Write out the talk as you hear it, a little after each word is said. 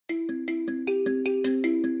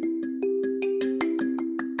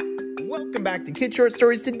Welcome back to Kid Short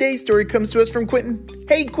Stories. Today's story comes to us from Quentin.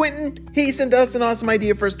 Hey, Quentin! He sent us an awesome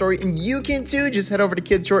idea for a story, and you can too. Just head over to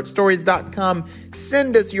kidshortstories.com,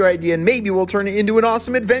 send us your idea, and maybe we'll turn it into an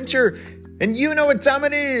awesome adventure. And you know what time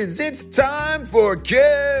it is. It's time for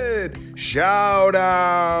Kid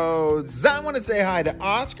Shoutouts. I want to say hi to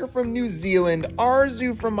Oscar from New Zealand,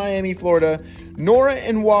 Arzu from Miami, Florida, Nora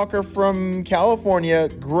and Walker from California,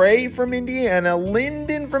 Gray from Indiana,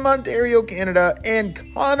 Lyndon from Ontario, Canada,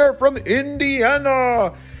 and Connor from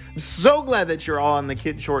Indiana. I'm so glad that you're all on the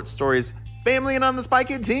Kid Short Stories family and on the Spy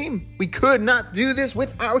Kid team. We could not do this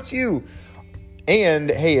without you. And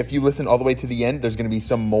hey, if you listen all the way to the end, there's going to be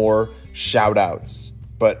some more shout outs.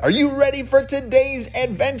 But are you ready for today's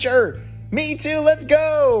adventure? Me too, let's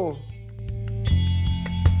go!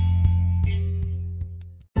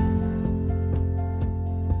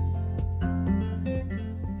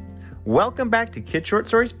 Welcome back to Kid Short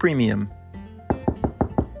Stories Premium.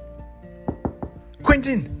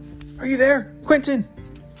 Quentin! Are you there? Quentin!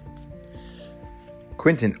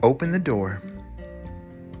 Quentin opened the door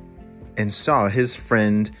and saw his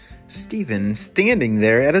friend Steven standing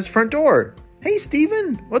there at his front door. Hey,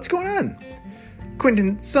 Steven, what's going on?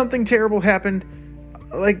 Quentin, something terrible happened.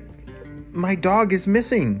 Like, my dog is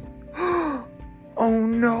missing. Oh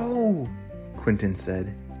no, Quentin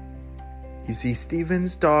said. You see,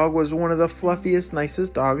 Steven's dog was one of the fluffiest,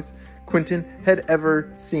 nicest dogs Quentin had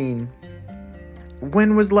ever seen.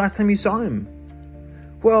 When was the last time you saw him?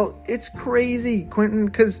 Well, it's crazy, Quentin,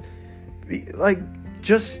 because,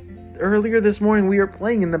 just earlier this morning, we were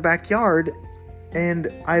playing in the backyard,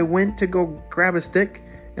 and I went to go grab a stick,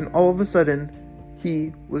 and all of a sudden,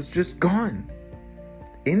 he was just gone.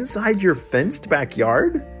 Inside your fenced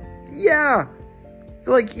backyard? Yeah.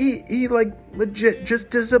 He legit just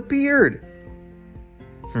disappeared.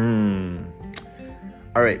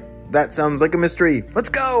 Alright, that sounds like a mystery. Let's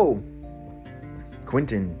go!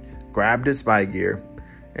 Quentin grabbed his spy gear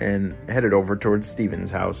and headed over towards Steven's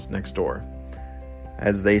house next door.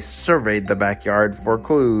 As they surveyed the backyard for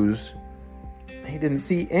clues, they didn't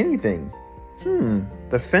see anything.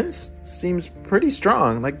 The fence seems pretty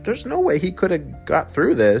strong. There's no way he could have got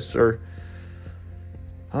through this. Or,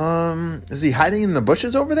 is he hiding in the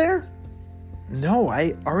bushes over there? No,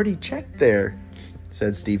 I already checked there,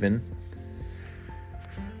 said Steven.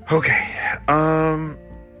 Okay,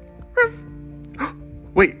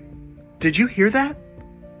 wait, did you hear that?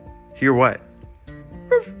 Hear what?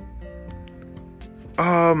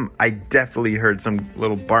 I definitely heard some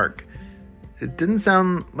little bark. It didn't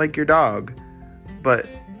sound like your dog, but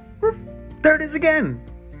there it is again.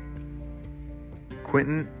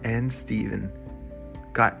 Quentin and Steven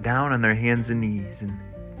got down on their hands and knees and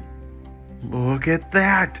look at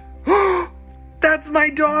that. That's my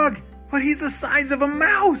dog, but he's the size of a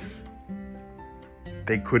mouse.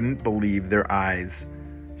 They couldn't believe their eyes.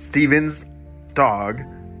 Steven's dog,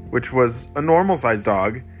 which was a normal-sized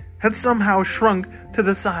dog, had somehow shrunk to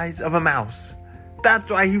the size of a mouse.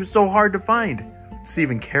 That's why he was so hard to find.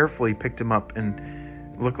 Steven carefully picked him up and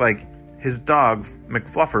looked like his dog,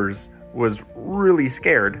 McFluffers, was really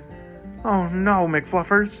scared. Oh no,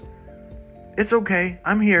 McFluffers. It's okay,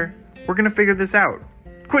 I'm here. We're gonna figure this out.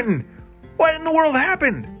 Quentin, what in the world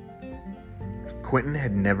happened? Quentin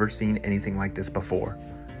had never seen anything like this before.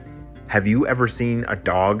 Have you ever seen a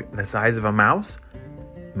dog the size of a mouse?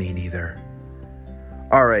 Me neither.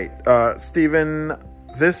 All right, Steven,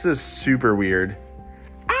 this is super weird.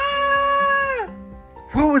 Ah!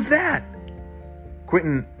 What was that?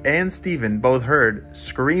 Quentin and Steven both heard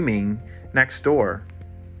screaming next door.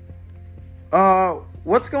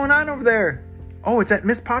 What's going on over there? Oh, it's at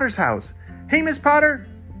Miss Potter's house. Hey, Miss Potter.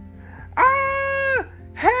 Ah!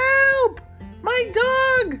 Help! My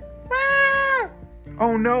dog! Ah!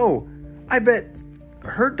 Oh no, I bet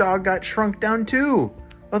her dog got shrunk down too.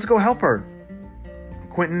 Let's go help her.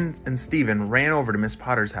 Quentin and Steven ran over to Miss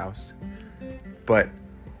Potter's house. But,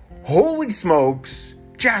 holy smokes,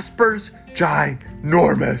 Jasper's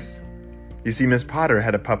ginormous. You see, Miss Potter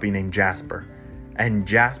had a puppy named Jasper, and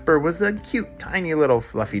Jasper was a cute, tiny little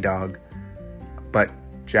fluffy dog. But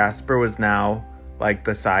Jasper was now like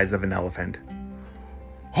the size of an elephant.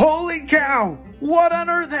 Holy cow! What on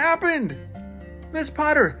earth happened? Miss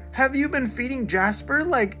Potter, have you been feeding Jasper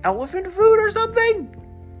like elephant food or something?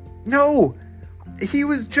 No. He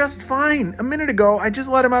was just fine. A minute ago, I just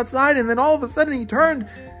let him outside, and then all of a sudden he turned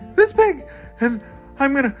this big, and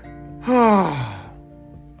I'm gonna...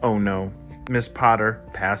 Oh no, Miss Potter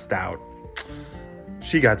passed out.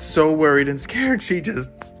 She got so worried and scared, she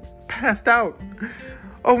just passed out.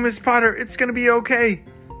 Oh, Miss Potter, it's gonna be okay.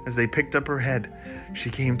 As they picked up her head,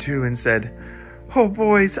 she came to and said, Oh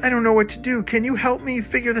boys, I don't know what to do. Can you help me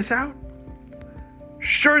figure this out?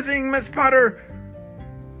 Sure thing, Miss Potter.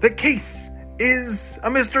 The case is a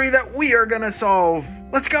mystery that we are gonna solve.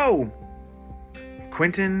 Let's go.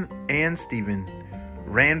 Quentin and Stephen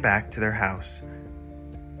ran back to their house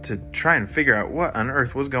to try and figure out what on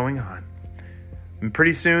earth was going on. And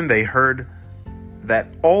pretty soon they heard that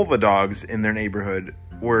all the dogs in their neighborhood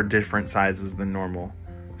were different sizes than normal.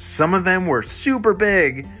 Some of them were super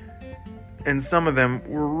big, and some of them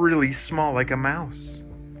were really small, like a mouse.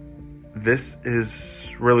 This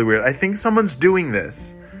is really weird. I think someone's doing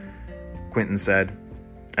this, Quentin said.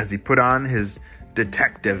 As he put on his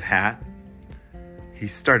detective hat, he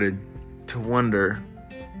started to wonder,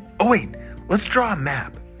 oh wait, let's draw a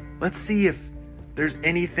map. Let's see if there's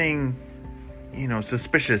anything,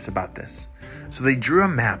 suspicious about this. So they drew a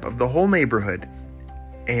map of the whole neighborhood,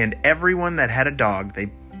 and everyone that had a dog,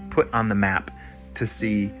 they put on the map to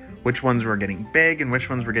see which ones were getting big and which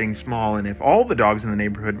ones were getting small, and if all the dogs in the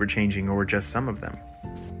neighborhood were changing or just some of them.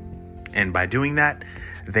 And by doing that,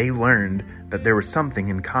 they learned that there was something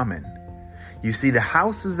in common. You see, the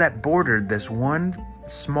houses that bordered this one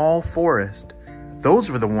small forest,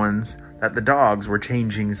 those were the ones that the dogs were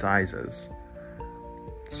changing sizes.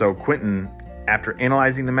 So Quentin, after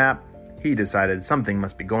analyzing the map, he decided something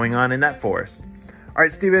must be going on in that forest. All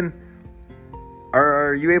right, Steven,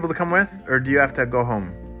 are you able to come with, or do you have to go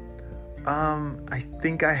home? I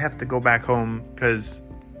think I have to go back home because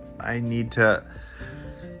I need to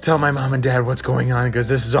tell my mom and dad what's going on because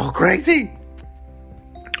this is all crazy.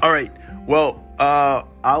 All right, well,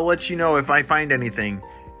 I'll let you know if I find anything.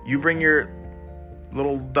 You bring your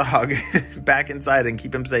little dog back inside and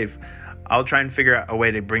keep him safe. I'll try and figure out a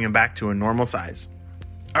way to bring him back to a normal size.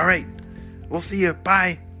 All right, we'll see you.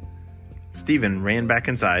 Bye. Stephen ran back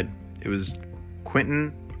inside. It was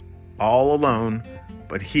Quentin all alone,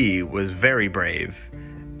 but he was very brave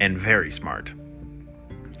and very smart.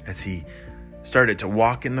 As he started to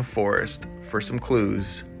walk in the forest for some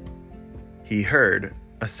clues, he heard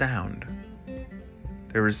a sound.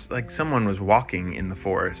 There was like someone was walking in the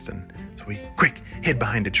forest, and so he quick hid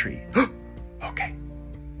behind a tree. Okay.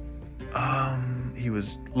 He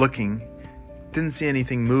was looking, didn't see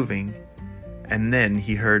anything moving, and then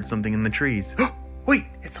he heard something in the trees. Wait,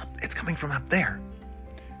 it's coming from up there.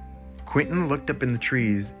 Quentin looked up in the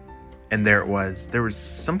trees, and there it was. There was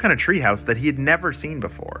some kind of treehouse that he had never seen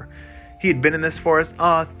before. He had been in this forest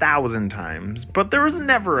 1,000 times, but there was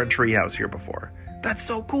never a treehouse here before. That's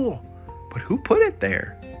so cool. But who put it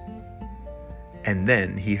there? And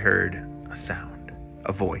then he heard a sound,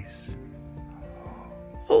 a voice.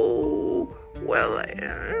 Oh, well,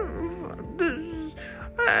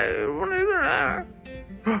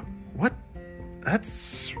 what? That's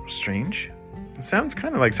strange. It sounds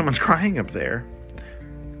kind of like someone's crying up there.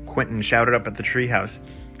 Quentin shouted up at the treehouse.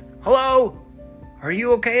 Hello? Are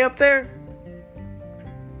you okay up there?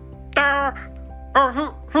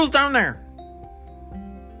 Who's down there?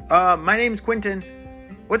 My name's Quentin.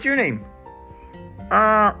 What's your name?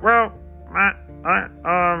 Well, I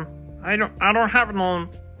don't have a name,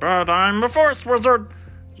 but I'm a forest wizard.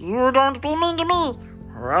 You don't be mean to me,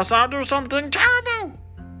 or else I'll do something terrible.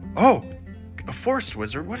 Oh, a forest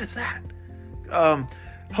wizard? What is that?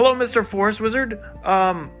 Hello, Mr. Forest Wizard.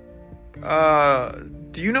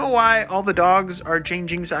 Do you know why all the dogs are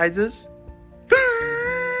changing sizes?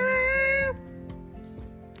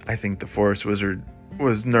 I think the forest wizard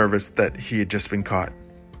was nervous that he had just been caught.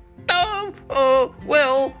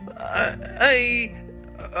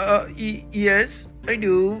 Yes, I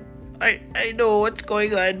do. I know what's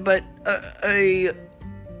going on, but,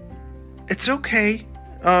 It's okay.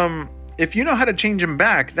 If you know how to change them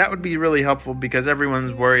back, that would be really helpful because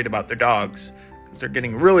everyone's worried about their dogs. Because they're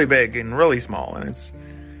getting really big and really small, and it's...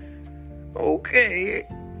 Okay.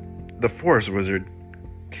 The forest wizard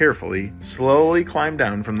slowly climbed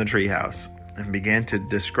down from the treehouse and began to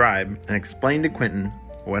describe and explain to Quentin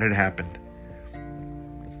what had happened.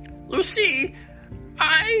 You see,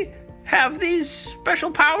 I have these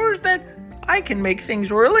special powers that I can make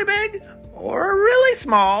things really big or really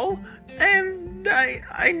small, and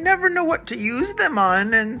I never know what to use them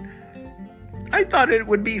on, and I thought it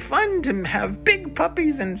would be fun to have big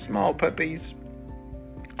puppies and small puppies.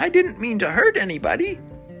 I didn't mean to hurt anybody.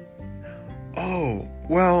 Oh,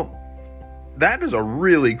 well, that is a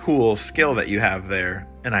really cool skill that you have there,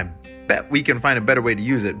 and I bet we can find a better way to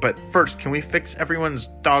use it. But first, can we fix everyone's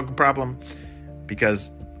dog problem?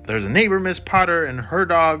 Because there's a neighbor, Miss Potter, and her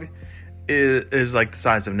dog is like the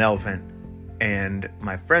size of an elephant, and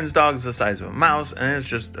my friend's dog is the size of a mouse, and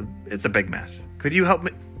it's a big mess. Could you help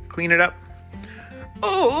me clean it up?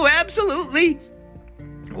 Oh, absolutely.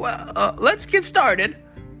 Well, let's get started.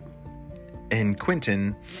 And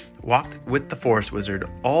Quentin walked with the forest wizard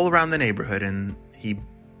all around the neighborhood, and he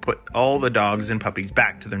put all the dogs and puppies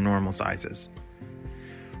back to their normal sizes.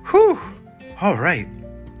 Whew! All right.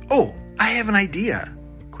 Oh, I have an idea,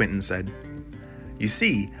 Quentin said. You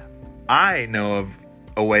see, I know of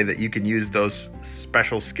a way that you can use those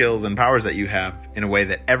special skills and powers that you have in a way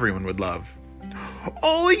that everyone would love.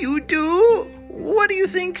 Oh, you do? What do you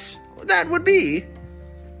think that would be?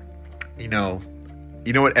 You know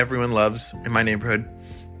what everyone loves in my neighborhood?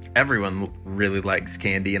 Everyone really likes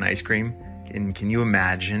candy and ice cream. And can you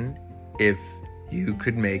imagine if you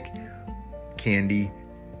could make candy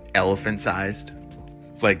elephant-sized?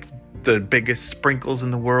 Like the biggest sprinkles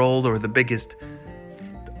in the world, or the biggest...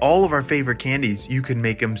 All of our favorite candies, you could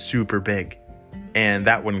make them super big. And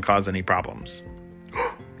that wouldn't cause any problems.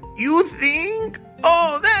 You think?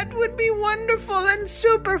 Oh, that would be wonderful and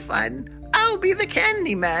super fun. I'll be the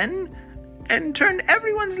candy man and turn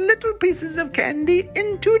everyone's little pieces of candy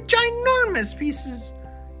into ginormous pieces.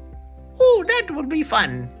 Oh, that will be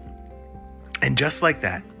fun. And just like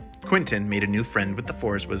that, Quentin made a new friend with the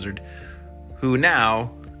forest wizard, who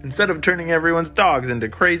now, instead of turning everyone's dogs into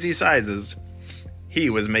crazy sizes, he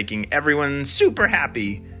was making everyone super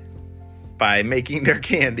happy by making their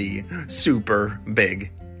candy super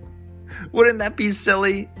big. Wouldn't that be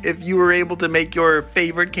silly if you were able to make your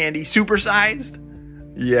favorite candy supersized?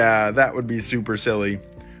 Yeah, that would be super silly.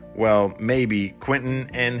 Well, maybe Quentin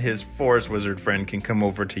and his forest wizard friend can come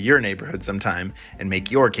over to your neighborhood sometime and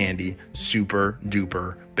make your candy super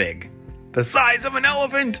duper big. The size of an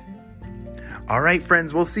elephant! All right,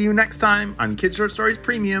 friends, we'll see you next time on Kids Short Stories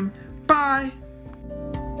Premium. Bye!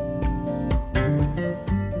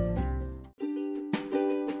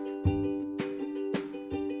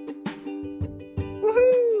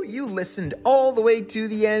 Listened all the way to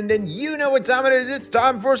the end, and you know what time it is. It's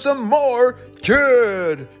time for some more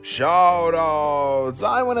kid shout outs.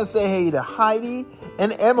 I want to say hey to Heidi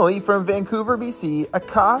and Emily from Vancouver, BC,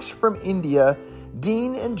 Akash from India,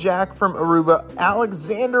 Dean and Jack from Aruba,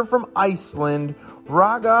 Alexander from Iceland,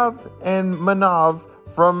 Raghav and Manav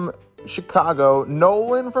from Chicago,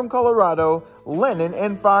 Nolan from Colorado, Lennon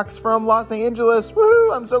and Fox from Los Angeles.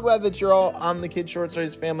 Woohoo! I'm so glad that you're all on the Kid Short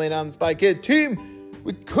Stories family and on the Spy Kid team.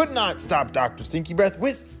 We could not stop Dr. Stinky Breath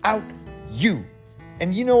without you.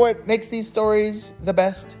 And you know what makes these stories the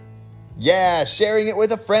best? Yeah, sharing it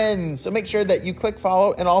with a friend. So make sure that you click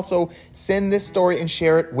follow and also send this story and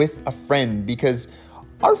share it with a friend, because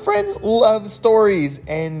our friends love stories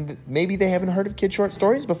and maybe they haven't heard of Kid Short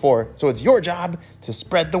Stories before. So it's your job to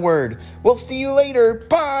spread the word. We'll see you later.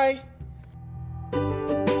 Bye.